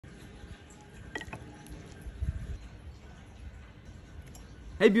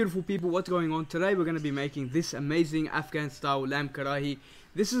Hey beautiful people, what's going on? Today we're going to be making this amazing Afghan style lamb karahi.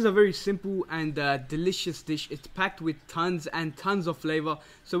 This is a very simple and delicious dish. It's packed with tons and tons of flavor.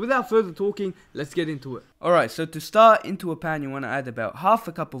 So without further talking, let's get into it. Alright, so to start, into a pan you want to add about half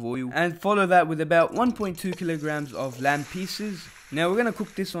a cup of oil and follow that with about 1.2 kilograms of lamb pieces. Now we're going to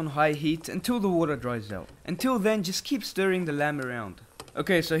cook this on high heat until the water dries out. Until then, just keep stirring the lamb around.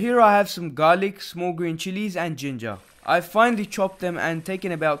 Okay, so here I have some garlic, small green chilies and ginger. I've finely chopped them and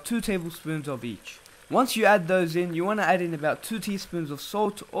taken about 2 tablespoons of each. Once you add those in, you want to add in about 2 teaspoons of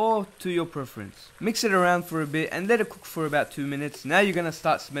salt or to your preference. Mix it around for a bit and let it cook for about 2 minutes. Now you're going to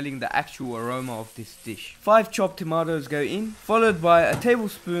start smelling the actual aroma of this dish. 5 chopped tomatoes go in, followed by a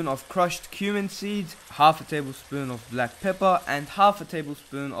tablespoon of crushed cumin seeds, half a tablespoon of black pepper and half a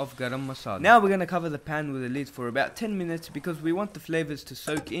tablespoon of Garam Masala. Now we're going to cover the pan with a lid for about 10 minutes because we want the flavors to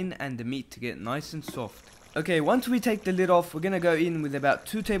soak in and the meat to get nice and soft. Okay, once we take the lid off, we're going to go in with about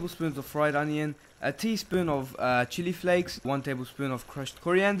 2 tablespoons of fried onion, a teaspoon of chili flakes, 1 tablespoon of crushed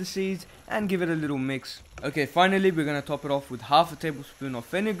coriander seeds, and give it a little mix. Okay, finally we're going to top it off with half a tablespoon of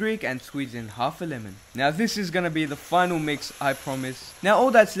fenugreek and squeeze in half a lemon. Now this is going to be the final mix, I promise. Now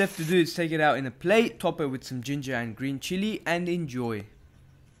all that's left to do is take it out in a plate, top it with some ginger and green chili, and enjoy.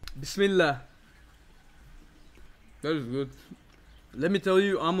 Bismillah. That is good. Let me tell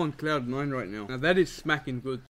you, I'm on cloud 9 right now. Now that is smacking good.